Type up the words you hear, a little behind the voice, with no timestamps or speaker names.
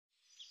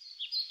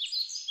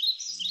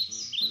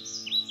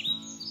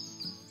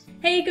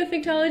Hey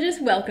Ecofictologists,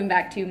 welcome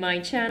back to my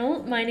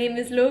channel. My name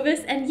is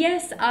Lovis, and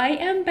yes, I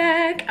am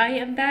back. I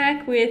am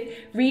back with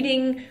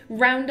reading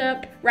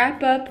roundup,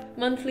 wrap-up,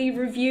 monthly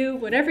review,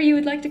 whatever you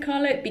would like to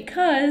call it,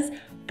 because,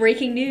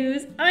 breaking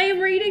news, I am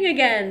reading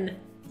again!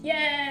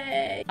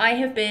 Yay! I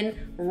have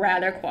been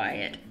rather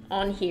quiet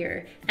on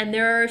here, and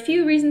there are a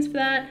few reasons for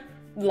that.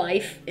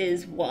 Life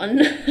is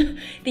one.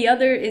 The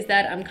other is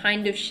that I'm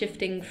kind of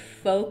shifting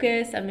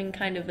focus. I'm in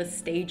kind of a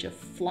stage of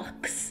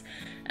flux.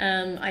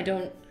 I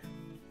don't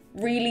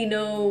really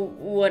know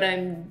what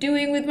I'm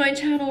doing with my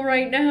channel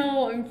right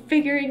now. I'm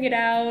figuring it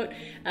out.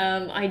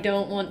 I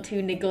don't want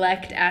to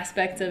neglect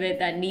aspects of it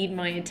that need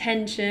my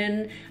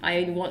attention.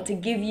 I want to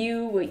give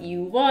you what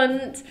you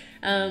want,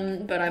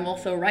 but I'm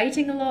also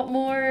writing a lot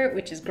more,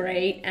 which is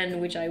great, and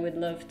which I would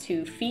love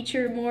to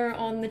feature more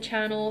on the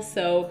channel,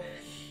 so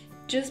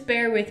just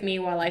bear with me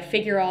while I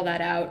figure all that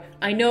out.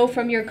 I know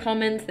from your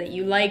comments that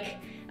you like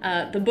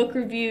the book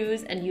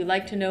reviews and you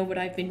like to know what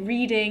I've been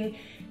reading,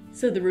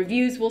 so the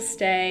reviews will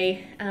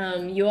stay.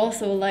 You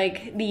also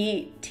like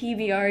the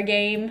TBR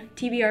game,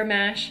 TBR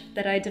MASH,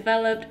 that I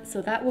developed,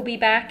 so that will be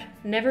back,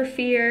 never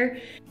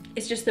fear.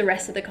 It's just the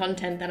rest of the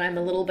content that I'm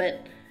a little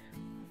bit,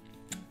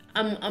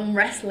 I'm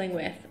wrestling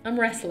with. I'm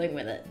wrestling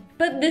with it.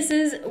 But this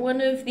is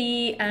one of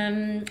the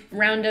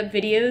roundup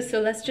videos,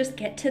 so let's just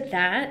get to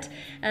that.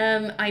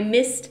 I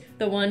missed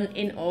the one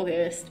in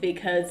August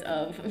because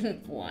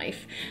of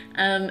life.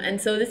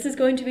 And so this is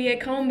going to be a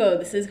combo.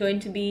 This is going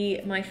to be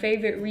my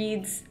favorite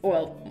reads,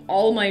 well,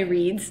 all my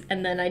reads,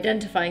 and then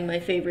identifying my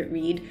favorite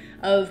read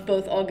of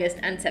both August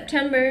and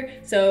September.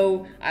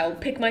 So I'll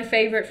pick my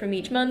favorite from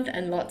each month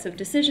and lots of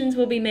decisions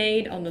will be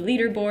made on the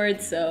leaderboard.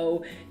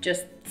 So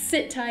just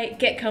sit tight,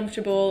 get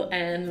comfortable,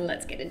 and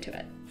let's get into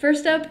it.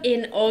 First up,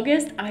 in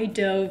August, I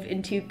dove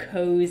into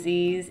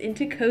cozies,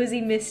 into cozy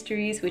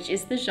mysteries, which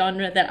is the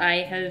genre that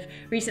I have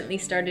recently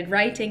started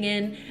writing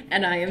in,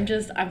 and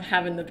I'm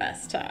having the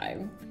best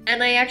time.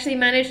 And I actually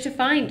managed to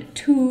find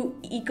 2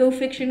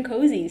 eco-fiction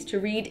cozies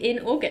to read in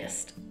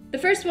August. The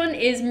first one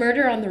is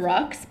Murder on the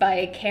Rocks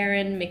by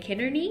Karen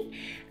McInerney.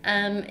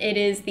 It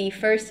is the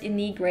first in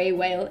the Grey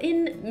Whale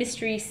in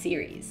mystery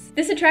series.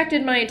 This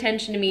attracted my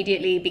attention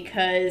immediately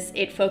because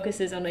it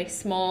focuses on a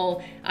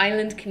small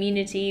island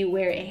community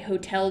where a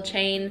hotel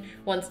chain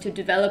wants to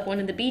develop one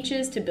of the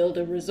beaches to build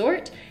a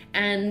resort,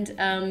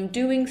 and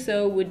doing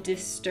so would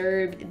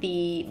disturb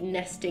the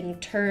nesting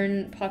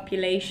tern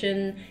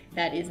population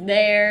that is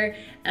there.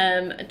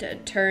 A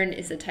tern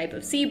is a type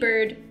of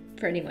seabird,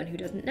 for anyone who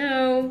doesn't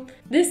know.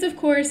 This, of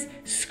course,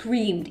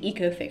 screamed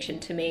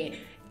ecofiction to me.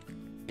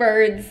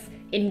 Birds,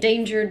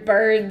 endangered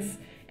birds,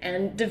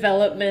 and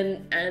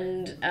development,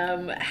 and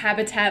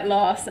habitat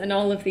loss, and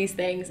all of these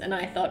things, and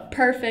I thought,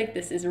 perfect,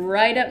 this is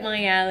right up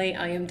my alley,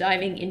 I am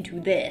diving into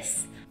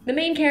this. The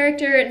main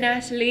character,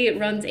 Natalie,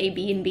 runs a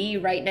B&B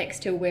right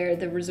next to where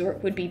the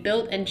resort would be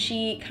built, and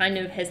she kind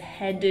of has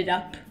headed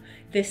up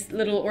this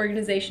little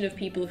organization of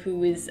people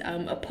who is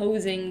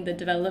opposing the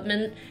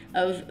development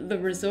of the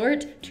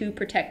resort to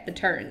protect the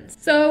terns.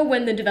 So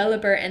when the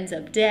developer ends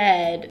up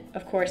dead,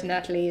 of course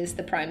Natalie is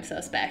the prime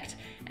suspect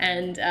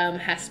and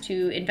has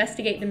to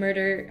investigate the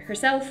murder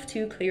herself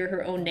to clear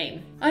her own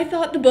name. I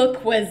thought the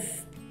book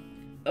was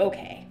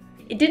okay.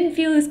 It didn't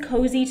feel as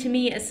cozy to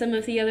me as some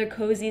of the other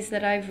cozies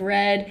that I've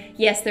read.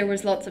 Yes, there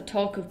was lots of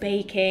talk of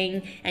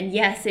baking, and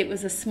yes, it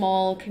was a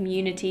small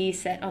community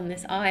set on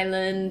this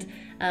island,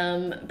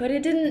 but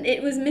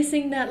it was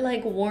missing that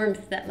like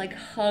warmth, that like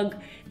hug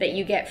that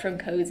you get from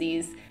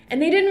cozies.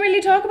 And they didn't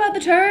really talk about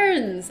the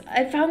terns.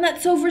 I found that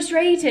so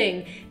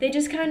frustrating. They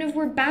just kind of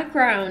were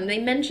background. They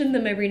mentioned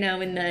them every now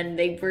and then.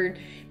 They were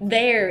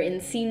there in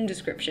scene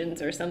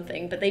descriptions or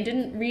something, but they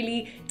didn't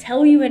really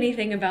tell you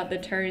anything about the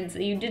terns.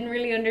 You didn't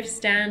really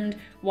understand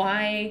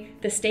why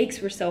the stakes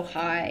were so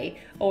high,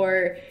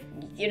 or,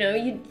 you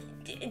know,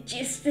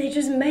 they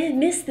just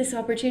missed this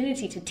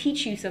opportunity to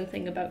teach you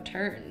something about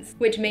terns,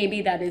 which maybe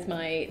that is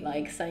my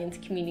like science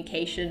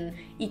communication,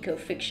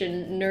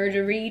 eco-fiction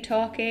nerdery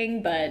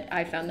talking, but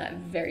I found that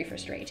very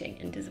frustrating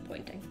and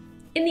disappointing.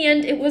 In the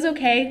end, it was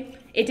okay.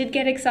 It did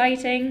get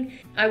exciting.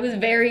 I was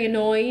very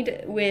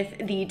annoyed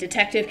with the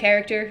detective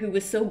character who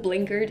was so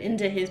blinkered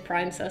into his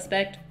prime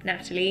suspect,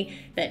 Natalie,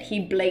 that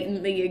he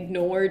blatantly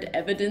ignored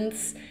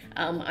evidence.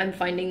 I'm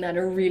finding that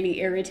a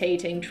really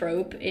irritating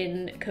trope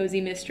in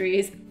cozy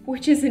mysteries,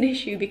 which is an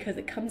issue because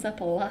it comes up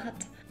a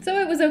lot. So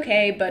it was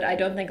okay, but I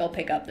don't think I'll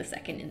pick up the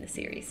second in the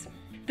series.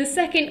 The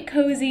second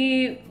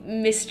cozy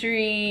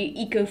mystery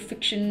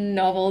eco-fiction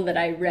novel that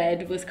I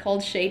read was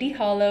called Shady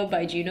Hollow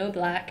by Juno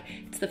Black.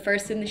 It's the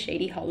first in the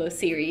Shady Hollow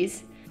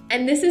series.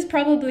 And this is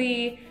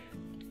probably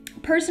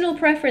personal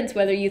preference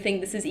whether you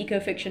think this is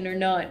eco-fiction or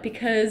not,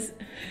 because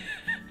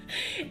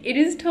it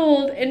is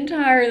told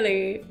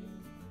entirely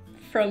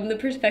from the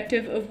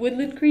perspective of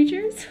woodland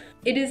creatures.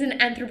 It is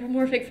an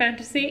anthropomorphic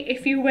fantasy,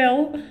 if you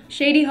will.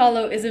 Shady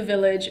Hollow is a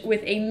village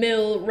with a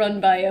mill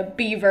run by a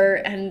beaver,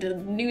 and a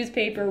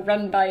newspaper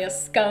run by a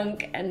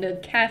skunk, and a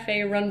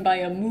cafe run by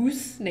a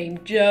moose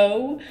named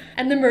Joe.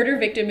 And the murder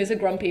victim is a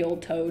grumpy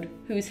old toad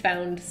who's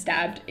found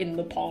stabbed in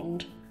the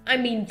pond. I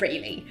mean,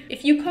 really.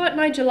 If you caught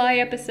my July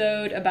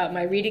episode about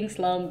my reading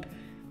slump,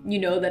 you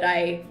know that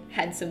I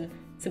had some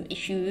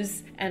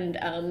issues, and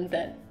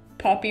that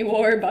Poppy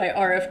War by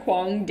R.F.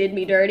 Kuang did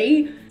me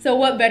dirty. So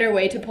what better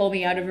way to pull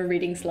me out of a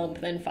reading slump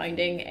than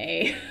finding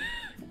a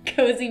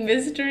cozy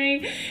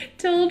mystery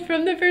told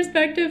from the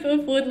perspective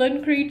of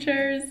woodland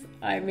creatures?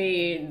 I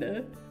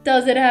mean,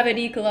 does it have an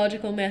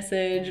ecological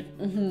message?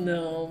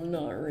 No,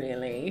 not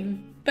really.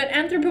 But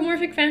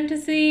anthropomorphic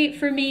fantasy,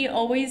 for me,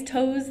 always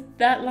toes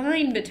that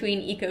line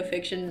between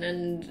ecofiction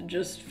and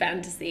just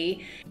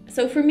fantasy.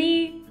 So for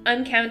me,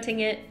 I'm counting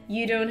it.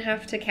 You don't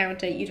have to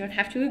count it. You don't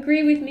have to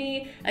agree with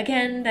me.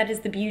 Again, that is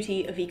the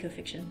beauty of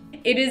ecofiction.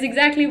 It is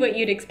exactly what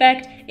you'd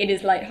expect. It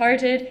is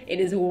lighthearted. It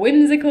is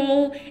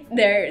whimsical.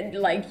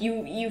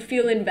 You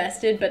feel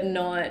invested, but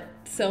not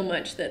so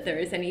much that there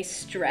is any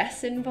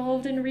stress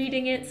involved in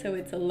reading it. So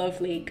it's a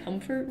lovely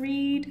comfort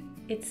read.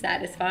 It's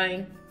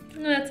satisfying.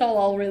 That's all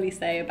I'll really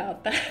say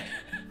about that.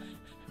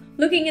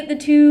 Looking at the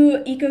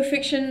two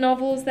ecofiction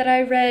novels that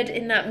I read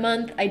in that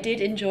month, I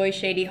did enjoy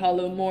Shady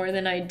Hollow more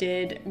than I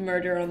did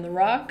Murder on the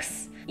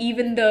Rocks.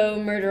 Even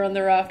though Murder on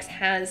the Rocks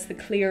has the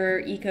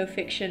clearer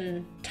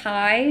ecofiction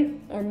tie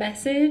or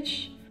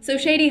message. So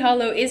Shady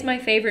Hollow is my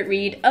favorite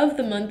read of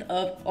the month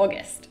of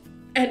August.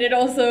 And it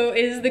also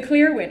is the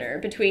clear winner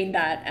between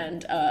that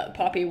and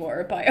Poppy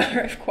War by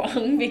R.F.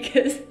 Kuang,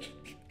 because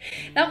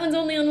that one's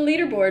only on the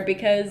leaderboard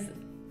because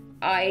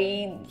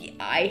I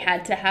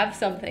had to have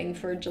something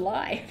for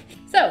July.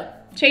 So,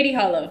 Shady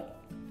Hollow,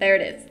 there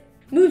it is.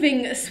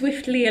 Moving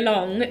swiftly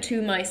along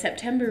to my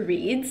September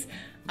reads,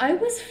 I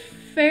was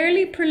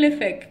fairly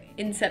prolific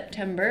in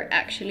September,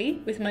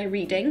 actually, with my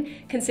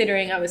reading,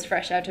 considering I was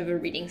fresh out of a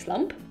reading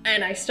slump.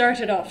 And I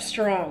started off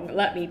strong,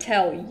 let me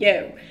tell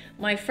you.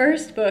 My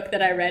first book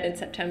that I read in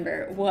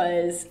September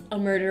was A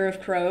Murder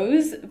of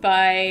Crows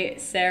by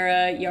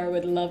Sarah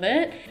Yarwood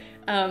Lovett.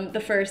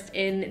 The first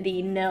in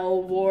the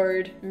Nell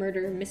Ward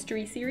murder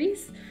mystery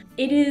series.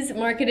 It is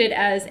marketed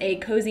as a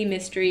cozy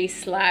mystery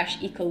 /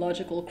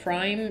 ecological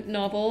crime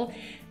novel,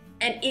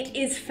 and it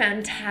is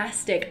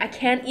fantastic. I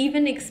can't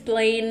even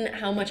explain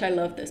how much I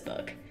love this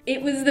book.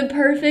 It was the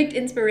perfect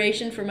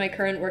inspiration for my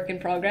current work in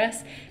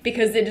progress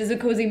because it is a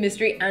cozy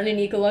mystery and an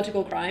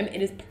ecological crime.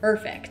 It is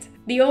perfect.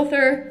 The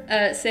author,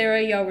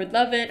 Sarah Yarwood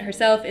Lovett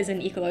herself, is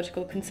an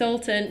ecological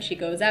consultant. She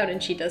goes out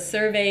and she does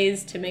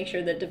surveys to make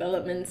sure that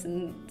developments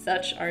and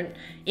such aren't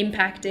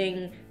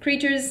impacting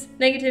creatures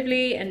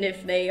negatively, and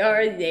if they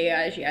are,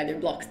 she either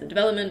blocks the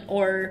development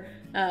or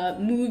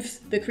moves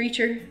the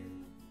creature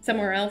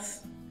somewhere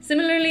else.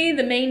 Similarly,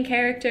 the main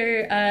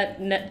character,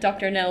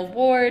 Dr. Nell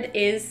Ward,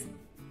 is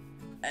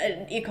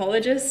an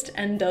ecologist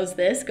and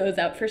goes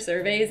out for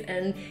surveys,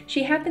 and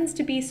she happens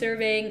to be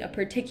surveying a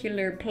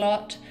particular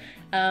plot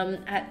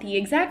at the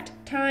exact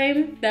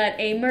time that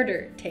a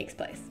murder takes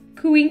place.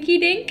 Coinky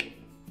dink?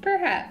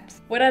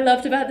 Perhaps. What I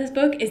loved about this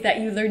book is that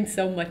you learned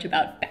so much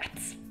about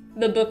bats.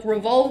 The book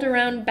revolved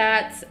around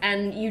bats,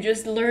 and you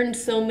just learned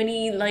so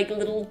many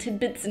little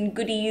tidbits and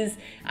goodies.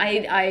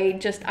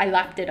 I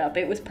lapped it up.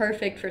 It was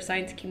perfect for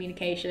science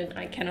communication.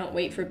 I cannot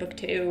wait for book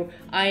 2.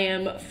 I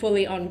am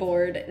fully on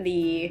board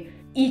the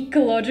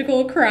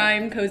ecological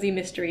crime cozy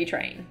mystery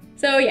train.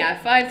 So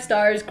yeah, 5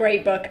 stars,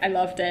 great book, I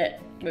loved it.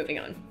 Moving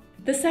on.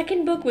 The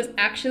second book was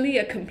actually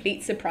a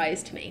complete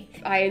surprise to me.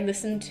 I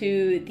listened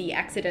to The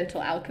Accidental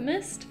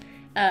Alchemist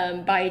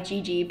by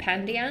Gigi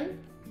Pandian.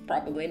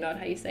 Probably not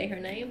how you say her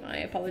name, I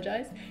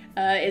apologize.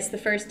 It's the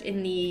first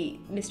in the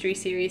mystery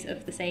series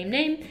of the same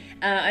name.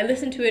 I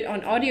listened to it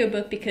on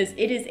audiobook because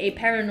it is a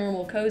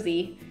paranormal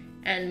cozy,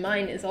 and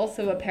mine is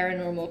also a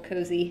paranormal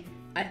cozy.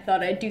 I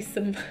thought I'd do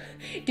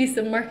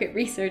some market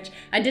research.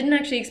 I didn't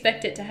actually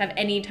expect it to have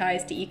any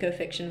ties to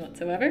ecofiction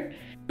whatsoever,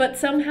 but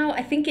somehow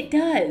I think it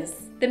does.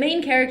 The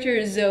main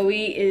character,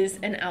 Zoe, is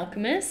an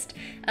alchemist,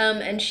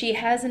 and she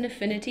has an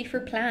affinity for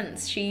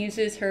plants. She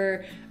uses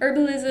her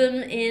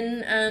herbalism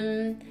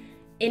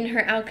in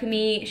her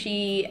alchemy.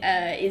 She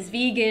is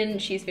vegan.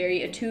 She's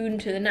very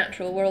attuned to the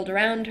natural world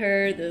around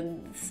her, the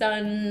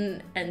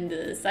sun and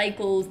the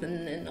cycles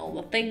and all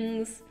the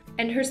things.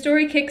 And her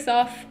story kicks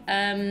off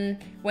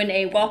when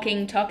a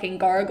walking, talking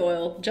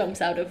gargoyle jumps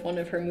out of one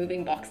of her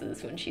moving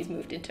boxes when she's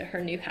moved into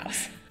her new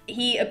house.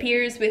 He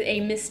appears with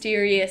a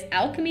mysterious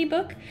alchemy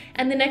book,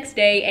 and the next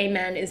day a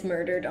man is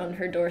murdered on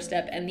her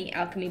doorstep and the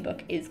alchemy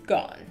book is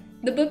gone.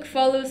 The book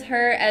follows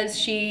her as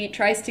she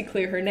tries to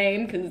clear her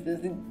name because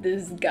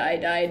this guy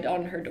died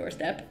on her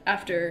doorstep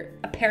after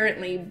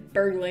apparently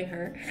burgling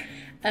her.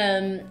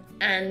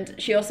 And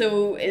she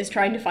also is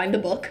trying to find the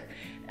book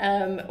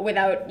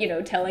without,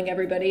 telling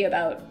everybody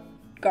about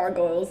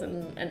gargoyles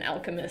and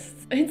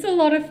alchemists. It's a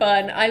lot of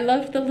fun. I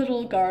love the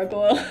little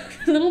gargoyle,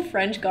 the little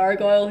French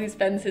gargoyle who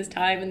spends his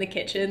time in the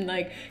kitchen,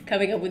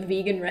 coming up with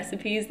vegan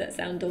recipes that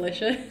sound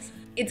delicious.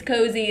 It's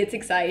cozy, it's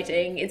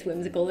exciting, it's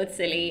whimsical, it's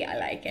silly, I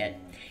like it.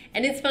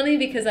 And it's funny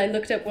because I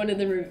looked up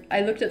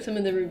some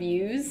of the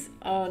reviews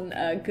on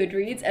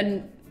Goodreads,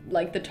 and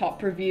the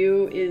top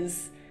review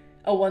is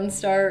a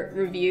 1-star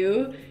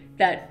review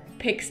that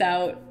picks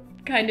out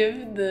kind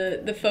of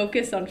the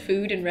focus on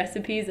food and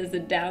recipes as a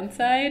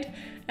downside,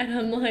 and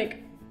I'm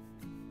like,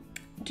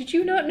 did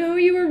you not know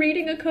you were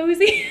reading a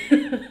cozy?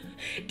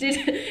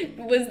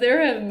 Was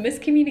there a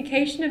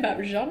miscommunication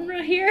about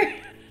genre here?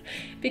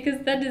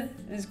 Because that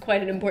is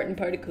quite an important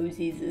part of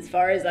cozies as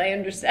far as I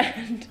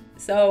understand.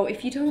 So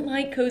if you don't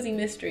like cozy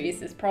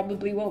mysteries, this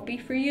probably won't be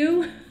for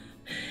you.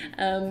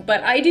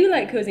 But I do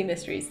like cozy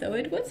mysteries, so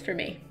it was for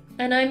me.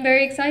 And I'm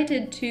very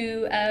excited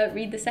to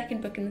read the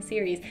second book in the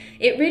series.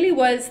 It really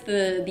was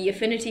the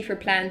affinity for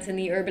plants and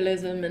the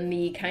herbalism and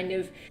the kind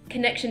of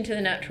connection to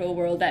the natural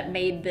world that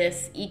made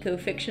this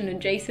eco-fiction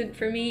adjacent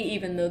for me,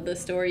 even though the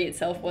story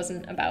itself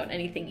wasn't about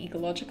anything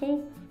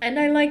ecological. And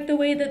I liked the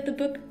way that the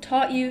book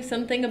taught you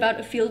something about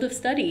a field of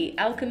study.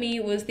 Alchemy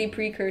was the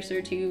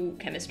precursor to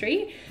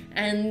chemistry,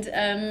 and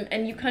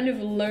you kind of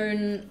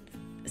learn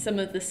some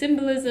of the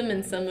symbolism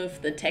and some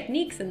of the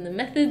techniques and the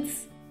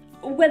methods.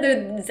 Whether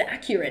it's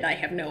accurate, I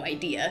have no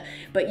idea,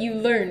 but you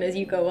learn as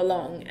you go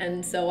along,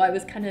 and so I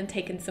was kind of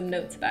taking some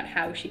notes about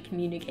how she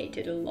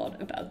communicated a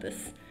lot about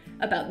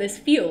this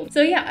field.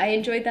 So yeah, I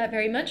enjoyed that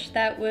very much.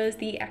 That was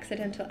The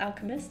Accidental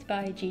Alchemist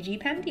by Gigi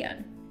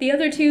Pandian. The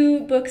other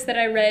two books that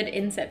I read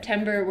in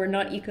September were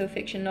not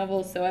eco-fiction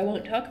novels, so I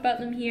won't talk about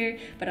them here,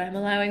 but I'm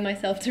allowing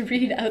myself to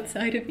read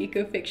outside of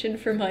eco-fiction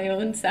for my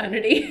own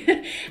sanity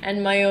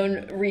and my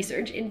own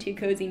research into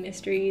cozy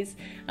mysteries,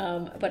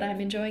 but I'm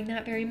enjoying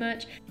that very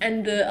much.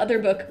 And the other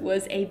book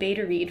was a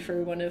beta read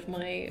for one of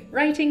my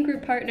writing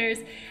group partners,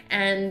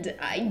 and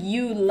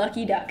you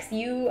lucky ducks,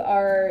 you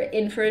are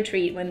in for a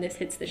treat when this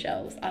hits the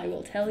shelves, I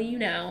will tell you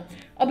now.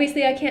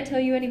 Obviously I can't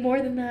tell you any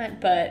more than that,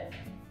 but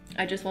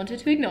I just wanted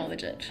to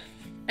acknowledge it.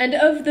 And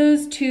of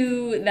those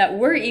two that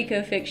were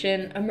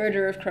eco-fiction, A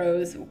Murder of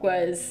Crows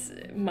was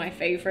my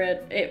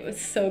favorite. It was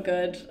so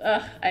good.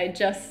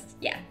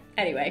 Yeah.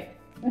 Anyway,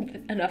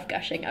 enough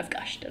gushing, I've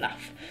gushed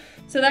enough.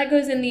 So that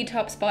goes in the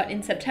top spot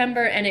in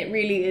September, and it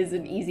really is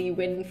an easy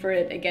win for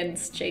it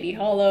against Shady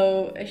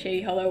Hollow.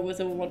 Shady Hollow was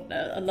a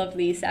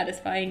lovely,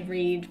 satisfying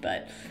read,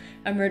 but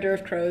A Murder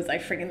of Crows, I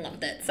friggin'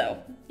 loved it.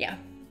 So yeah,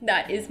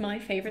 that is my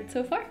favorite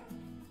so far.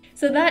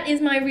 So that is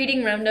my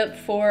reading roundup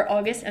for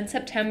August and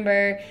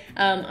September.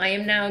 I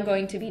am now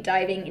going to be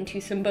diving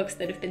into some books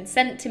that have been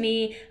sent to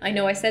me. I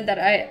know I said that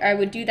I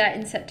would do that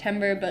in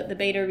September, but the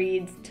beta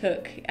reads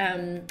took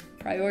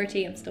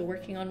priority. I'm still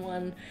working on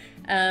one.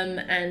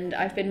 And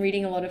I've been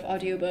reading a lot of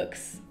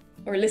audiobooks,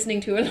 or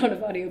listening to a lot of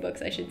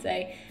audiobooks, I should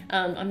say.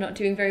 I'm not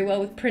doing very well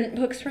with print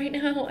books right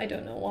now. I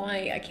don't know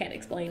why, I can't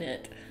explain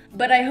it.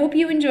 But I hope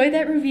you enjoyed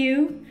that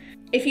review.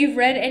 If you've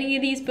read any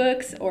of these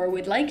books or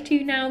would like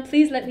to now,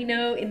 please let me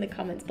know in the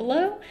comments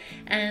below,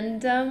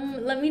 and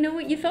let me know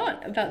what you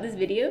thought about this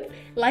video.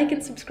 Like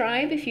and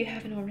subscribe if you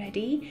haven't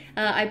already.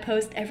 I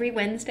post every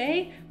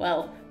Wednesday.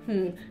 Well,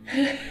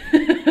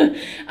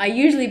 I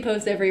usually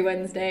post every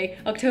Wednesday.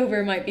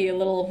 October might be a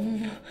little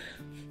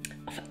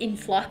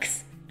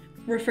influx.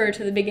 Refer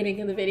to the beginning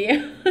of the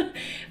video.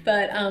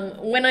 But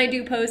when I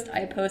do post,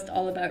 I post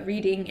all about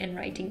reading and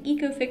writing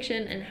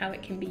ecofiction and how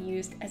it can be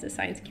used as a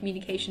science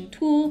communication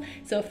tool.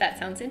 So if that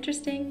sounds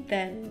interesting,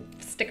 then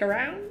stick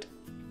around.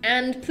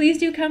 And please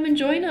do come and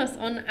join us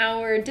on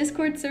our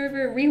Discord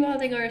server,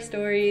 Rewilding Our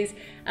Stories.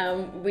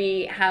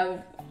 We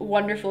have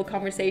wonderful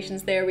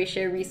conversations there. We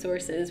share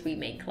resources, we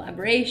make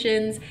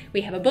collaborations,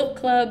 we have a book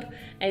club.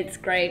 It's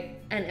great,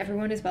 and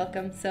everyone is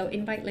welcome. So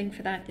invite link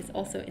for that is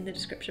also in the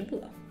description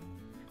below.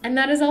 And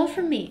that is all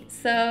from me,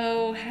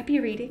 so happy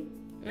reading,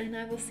 and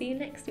I will see you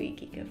next week,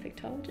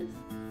 Ecofictologists.